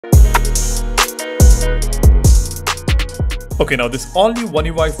Okay, now this all new One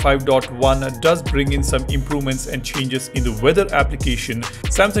UI 5.1 does bring in some improvements and changes in the weather application.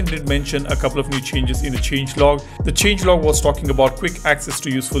 Samsung did mention a couple of new changes in the changelog. The changelog was talking about quick access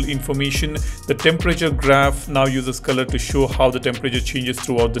to useful information. The temperature graph now uses color to show how the temperature changes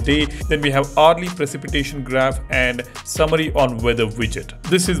throughout the day. Then we have hourly precipitation graph and summary on weather widget.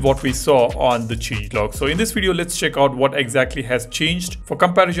 This is what we saw on the changelog. So in this video, let's check out what exactly has changed. For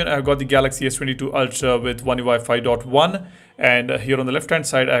comparison, I've got the Galaxy S22 Ultra with One UI 5.1. And here on the left hand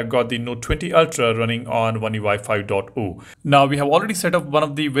side, I've got the Note 20 Ultra running on One UI 5.0. Now we have already set up one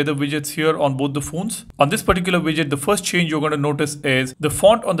of the weather widgets here on both the phones. On this particular widget, the first change you're going to notice is the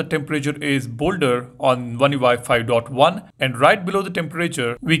font on the temperature is bolder on One UI 5.1. And right below the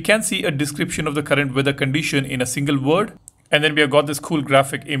temperature, we can see a description of the current weather condition in a single word. And then we have got this cool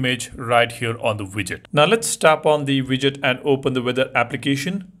graphic image right here on the widget. Now let's tap on the widget and open the weather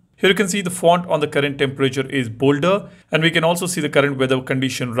application. Here you can see the font on the current temperature is bolder, and we can also see the current weather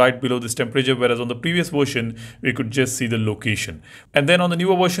condition right below this temperature, whereas on the previous version, we could just see the location. And then on the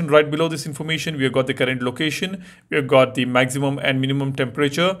newer version, right below this information, we have got the current location, we have got the maximum and minimum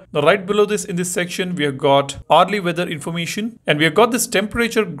temperature. Now right below this in this section, we have got hourly weather information, and we have got this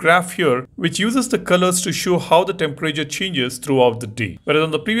temperature graph here, which uses the colors to show how the temperature changes throughout the day. Whereas on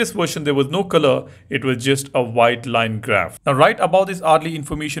the previous version, there was no color, it was just a white line graph. Now right above this hourly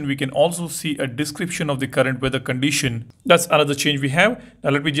information, we can also see a description of the current weather condition. That's another change we have.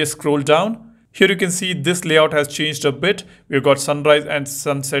 Now let me just scroll down. Here you can see this layout has changed a bit. We've got sunrise and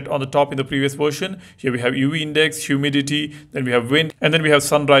sunset on the top in the previous version. Here we have UV index, humidity, then we have wind, and then we have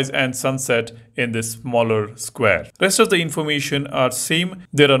sunrise and sunset in this smaller square. Rest of the information are same.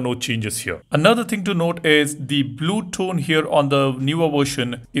 There are no changes here. Another thing to note is the blue tone here on the newer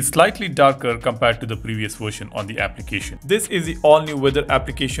version is slightly darker compared to the previous version on the application. This is the all new weather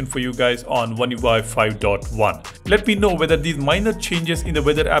application for you guys on One UI 5.1. Let me know whether these minor changes in the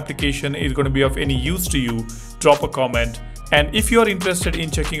weather application is going to be of any use to you. Drop a comment. And if you are interested in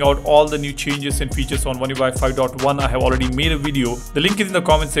checking out all the new changes and features on One UI 5.1, I have already made a video. The link is in the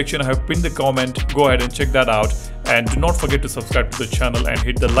comment section. I have pinned the comment. Go ahead and check that out. And do not forget to subscribe to the channel and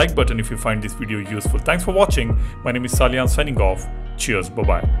hit the like button if you find this video useful. Thanks for watching. My name is Salian signing off. Cheers.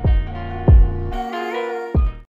 Bye-bye.